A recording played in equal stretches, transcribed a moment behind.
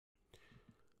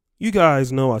You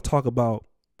guys know I talk about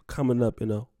coming up in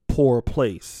a poor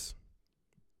place,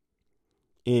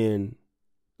 in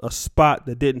a spot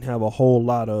that didn't have a whole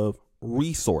lot of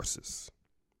resources.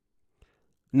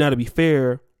 Now, to be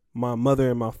fair, my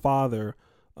mother and my father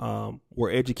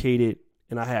were educated,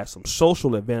 and I had some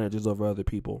social advantages over other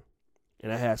people,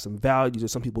 and I had some values that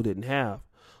some people didn't have.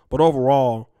 But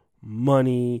overall,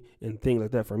 money and things like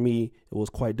that, for me, it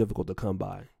was quite difficult to come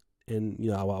by. And, you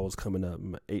know, how I was coming up,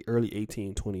 in my early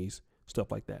 18, 20s, stuff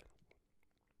like that.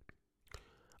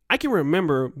 I can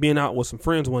remember being out with some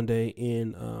friends one day,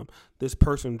 and this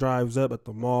person drives up at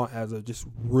the mall, has a just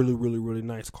really, really, really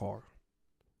nice car.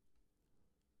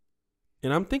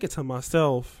 And I'm thinking to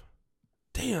myself,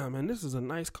 damn, man, this is a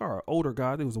nice car. Older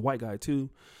guy, there was a white guy too.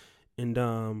 And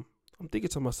I'm thinking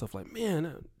to myself, like,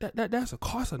 man, that's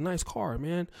a nice car,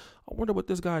 man. I wonder what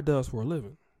this guy does for a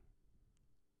living.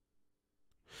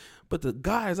 But the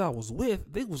guys I was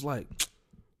with, they was like,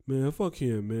 man, fuck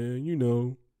him, man. You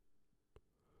know,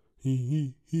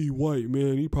 he white,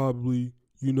 man. He probably,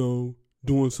 you know,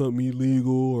 doing something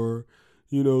illegal, or,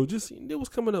 you know, just, they was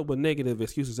coming up with negative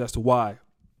excuses as to why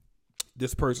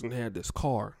this person had this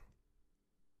car.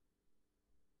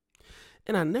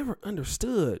 And I never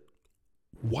understood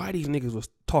why these niggas was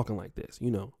talking like this, you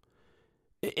know.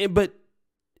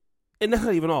 And that's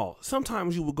not even all.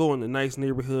 Sometimes you would go into nice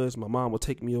neighborhoods. My mom would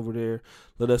take me over there,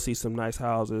 let us see some nice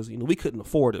houses. You know, we couldn't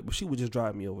afford it, but she would just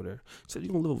drive me over there. She said,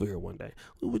 "You're gonna live over here one day."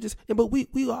 But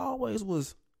we always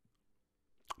was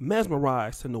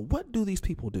mesmerized to know, what do these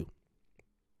people do?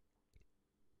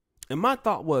 And my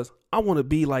thought was, I want to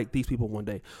be like these people one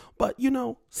day. But, you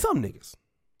know, some niggas,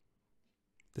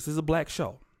 this is a black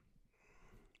show.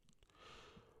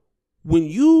 When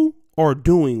you are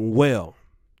doing well,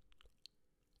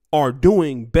 are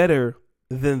doing better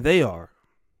than they are,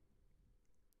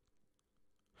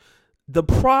 the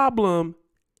problem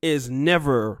is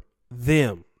never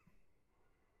them.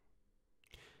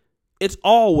 It's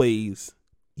always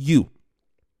you.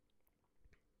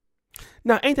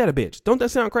 Now, ain't that a bitch? Don't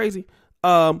that sound crazy?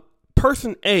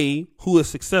 Person A, who is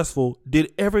successful,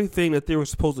 did everything that they were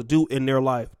supposed to do in their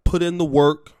life. Put in the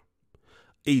work,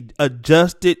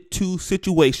 adjusted to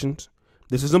situations.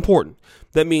 This is important.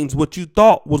 That means what you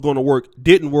thought was going to work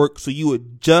didn't work, so you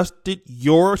adjusted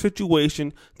your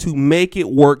situation to make it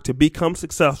work, to become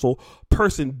successful.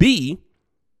 Person B,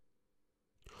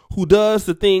 who does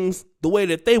the things the way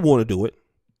that they want to do it,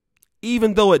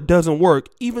 even though it doesn't work,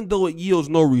 even though it yields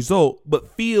no result,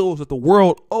 but feels that the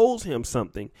world owes him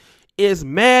something, is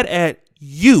mad at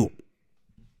you.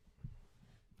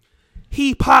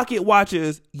 He pocket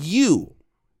watches you.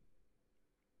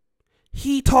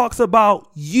 He talks about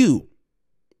you.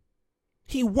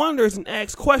 He wonders and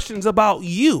asks questions about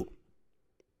you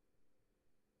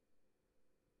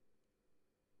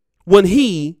when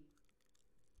he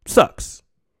sucks.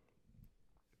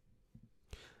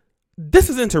 This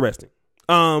is interesting.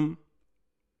 And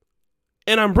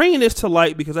I'm bringing this to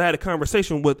light because I had a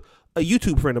conversation with a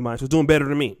YouTube friend of mine who's doing better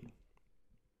than me.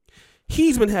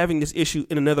 He's been having this issue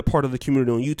in another part of the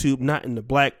community on YouTube, not in the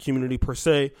black community per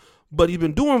se, but he's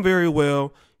been doing very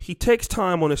well. He takes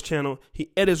time on his channel. He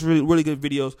edits really, really good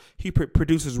videos. He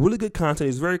produces really good content.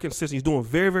 He's very consistent. He's doing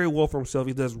very, very well for himself.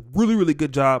 He does really, really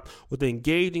good job with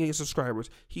engaging his subscribers.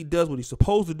 He does what he's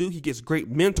supposed to do. He gets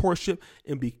great mentorship.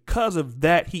 And because of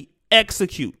that, he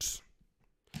executes.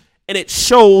 And it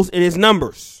shows in his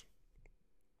numbers.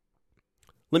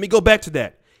 Let me go back to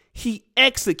that. He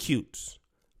executes.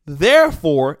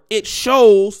 Therefore, it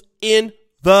shows in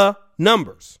the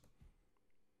numbers.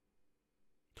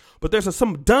 But there's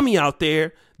some dummy out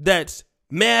there that's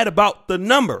mad about the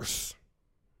numbers,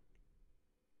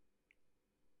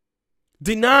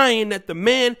 denying that the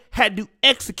man had to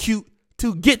execute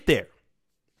to get there.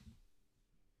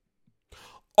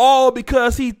 All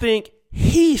because he think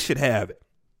he should have it.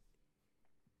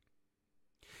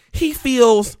 He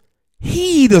feels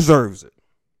he deserves it.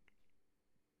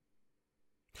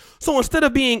 So instead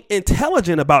of being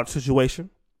intelligent about the situation,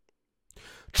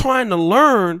 trying to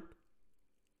learn,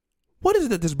 what is it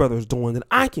that this brother is doing that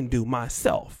I can do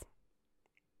myself?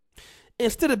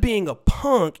 Instead of being a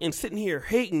punk and sitting here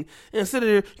hating, instead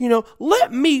of,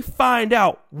 let me find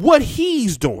out what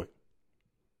he's doing.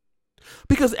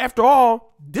 Because after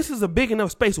all, this is a big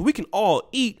enough space where we can all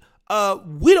eat.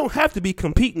 We don't have to be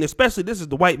competing, especially this is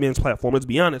the white man's platform, let's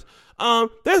be honest.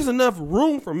 There's enough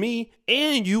room for me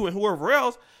and you and whoever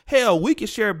else. Hell, we can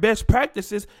share best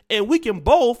practices and we can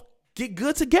both get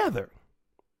good together.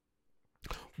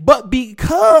 But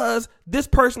because this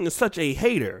person is such a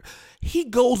hater, he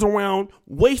goes around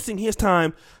wasting his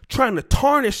time trying to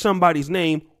tarnish somebody's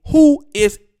name who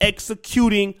is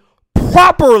executing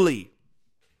properly.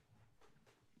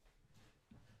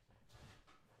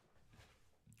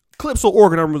 Calypso,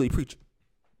 Oregon, I'm really preaching.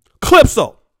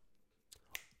 Calypso,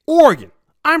 Oregon,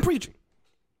 I'm preaching.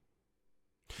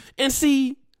 And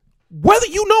see, whether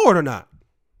you know it or not,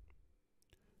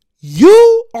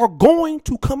 you are going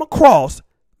to come across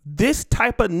this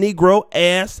type of Negro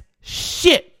ass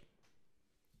shit.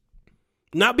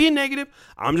 Not being negative,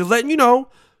 I'm just letting you know,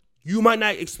 you might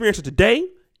not experience it today.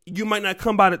 You might not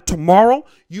come by it tomorrow.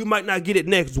 You might not get it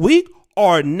next week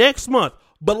or next month.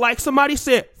 But like somebody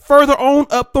said, further on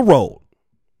up the road,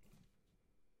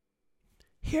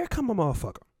 here come a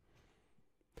motherfucker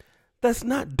that's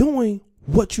not doing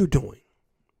what you're doing.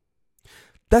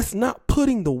 That's not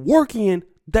putting the work in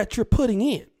that you're putting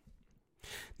in.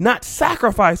 Not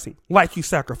sacrificing like you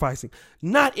sacrificing.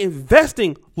 Not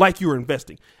investing like you're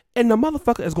investing. And the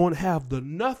motherfucker is going to have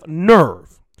enough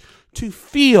nerve to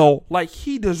feel like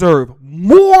he deserves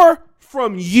more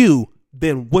from you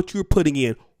than what you're putting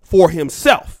in for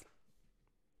himself.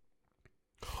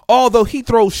 Although he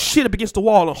throws shit up against the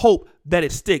wall and hope that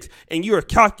it sticks and you're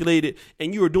calculated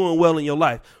and you're doing well in your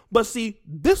life. But see,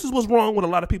 this is what's wrong with a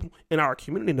lot of people in our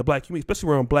community, in the black community,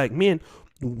 especially around black men.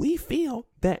 We feel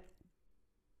that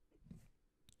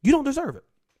you don't deserve it.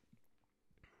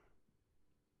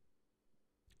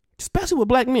 Especially with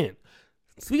black men.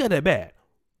 So we got that bad.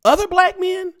 Other black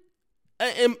men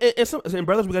and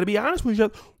brothers, we got to be honest with each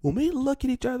other. When we look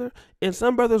at each other and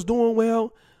some brothers doing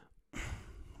well,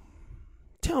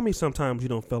 tell me sometimes you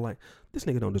don't feel like this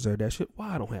nigga don't deserve that shit.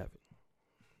 Why I don't have it?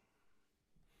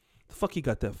 The fuck he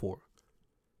got that for?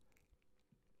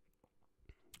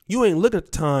 You ain't looking at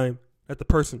the time that the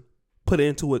person put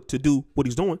into it to do what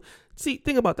he's doing. See,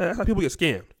 think about that. That's how people get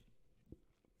scammed.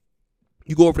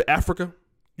 You go over to Africa,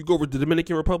 you go over to the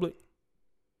Dominican Republic.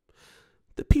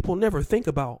 The people never think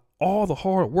about all the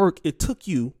hard work it took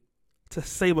you to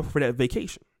save up for that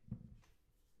vacation.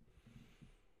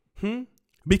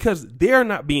 Because they're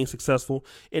not being successful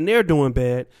and they're doing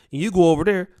bad, and you go over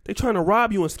there, they're trying to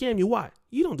rob you and scam you. Why?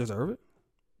 You don't deserve it.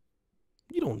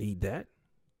 You don't need that.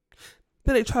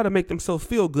 Then they try to make themselves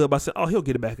feel good by saying, oh, he'll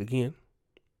get it back again.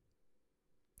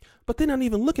 But they're not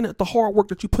even looking at the hard work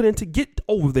that you put in to get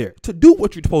over there, to do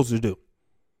what you're supposed to do.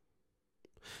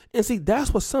 And see,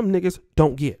 that's what some niggas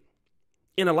don't get.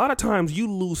 And a lot of times you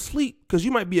lose sleep because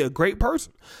you might be a great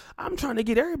person. I'm trying to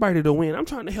get everybody to win. I'm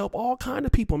trying to help all kind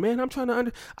of people, man. I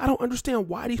don't understand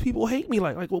why these people hate me.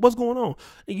 Like what's going on?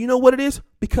 And you know what it is?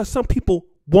 Because some people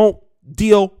won't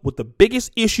deal with the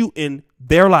biggest issue in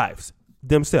their lives,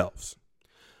 themselves.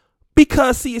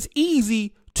 Because see, it's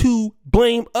easy to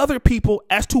blame other people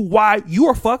as to why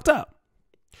you're fucked up.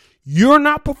 You're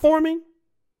not performing.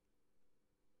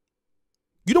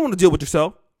 You don't want to deal with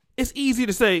yourself. It's easy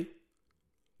to say,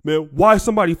 man, why is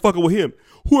somebody fucking with him?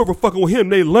 Whoever fucking with him,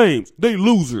 they lames, they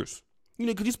losers. You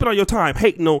know, because you spend all your time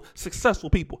hating on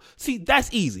successful people. See, that's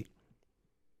easy.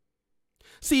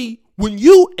 See, when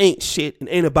you ain't shit and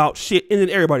ain't about shit and then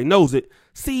everybody knows it,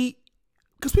 see,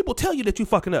 because people tell you that you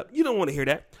fucking up. You don't want to hear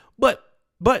that. But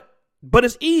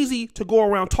it's easy to go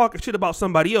around talking shit about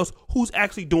somebody else who's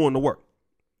actually doing the work.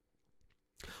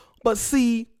 But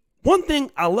see, one thing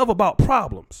I love about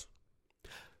problems,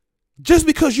 just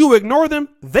because you ignore them,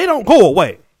 they don't go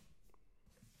away.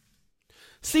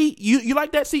 See, you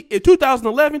like that? See, in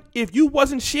 2011, if you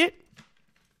wasn't shit,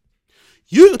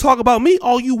 you can talk about me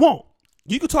all you want.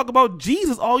 You can talk about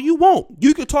Jesus all you want.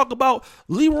 You can talk about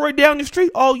Leroy down the street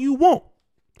all you want.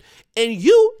 And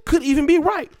you could even be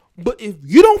right. But if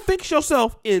you don't fix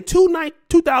yourself in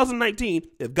 2019,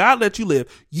 if God lets you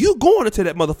live, you going into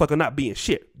that motherfucker not being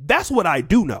shit. That's what I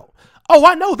do know. Oh,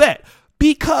 I know that.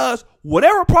 Because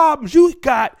whatever problems you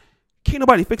got, can't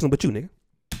nobody fix them but you, nigga.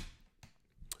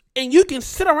 And you can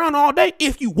sit around all day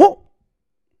if you want,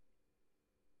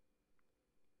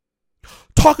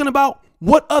 talking about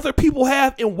what other people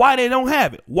have and why they don't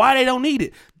have it, why they don't need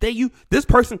it. This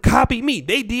person copied me.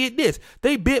 They did this.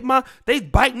 They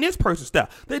biting this person's style.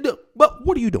 They do. But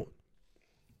what are you doing?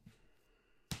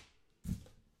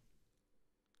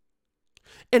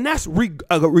 And that's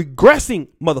regressing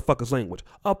motherfuckers' language.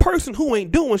 A person who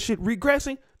ain't doing shit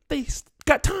regressing, they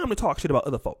got time to talk shit about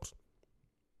other folks.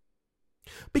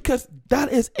 Because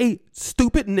that is a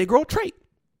stupid Negro trait.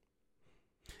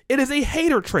 It is a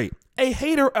hater trait. A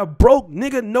hater, a broke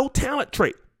nigga, no talent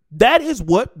trait. That is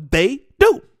what they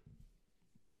do.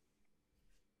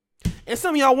 And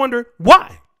some of y'all wonder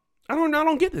why. I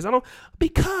don't get this.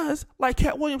 Because, like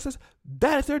Cat Williams says,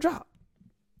 that is their job.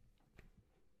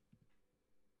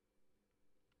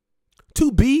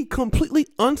 To be completely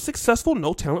unsuccessful,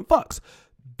 no talent fucks.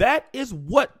 That is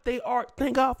what they are,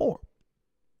 thank God for.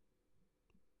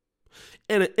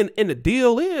 And the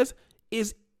deal is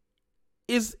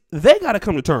they got to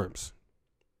come to terms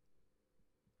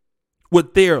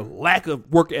with their lack of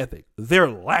work ethic, their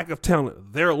lack of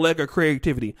talent, their lack of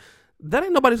creativity. That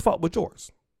ain't nobody's fault but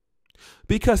yours.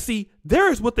 Because, see,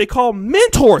 there is what they call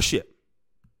mentorship.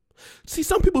 See,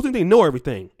 some people think they know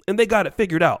everything and they got it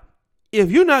figured out. If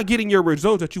you're not getting your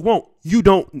results that you want, you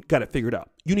don't got it figured out.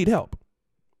 You need help.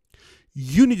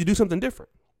 You need to do something different.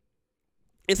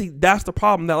 And see, that's the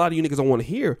problem that a lot of you niggas don't want to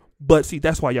hear. But see,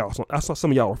 that's why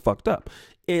some of y'all are fucked up.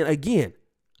 And again,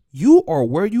 you are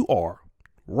where you are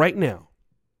right now.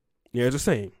 There's a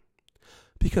saying.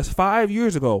 Because 5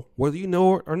 years ago, whether you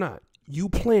know it or not, you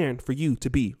planned for you to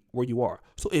be where you are.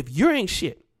 So if you ain't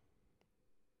shit,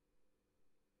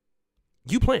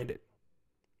 you planned it.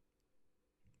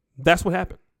 That's what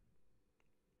happened.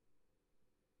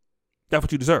 That's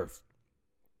what you deserve.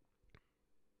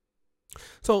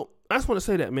 So I just want to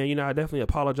say that, man. I definitely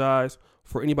apologize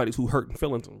for anybody who hurt and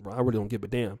feelings. I really don't give a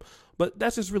damn. But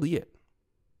that's just really it.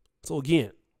 So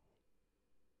again,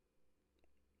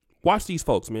 watch these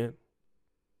folks, man.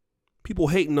 People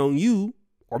hating on you,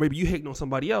 or maybe you hating on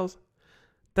somebody else,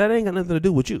 that ain't got nothing to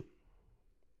do with you.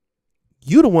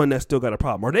 You the one that still got a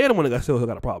problem, or they're the one that still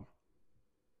got a problem.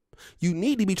 You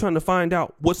need to be trying to find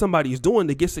out what somebody is doing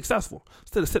to get successful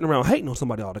instead of sitting around hating on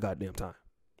somebody all the goddamn time.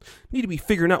 You need to be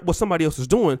figuring out what somebody else is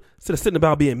doing instead of sitting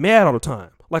about being mad all the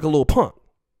time like a little punk.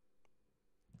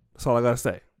 That's all I got to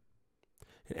say.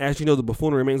 And as you know, the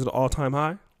buffoonery remains at an all-time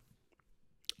high.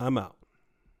 I'm out.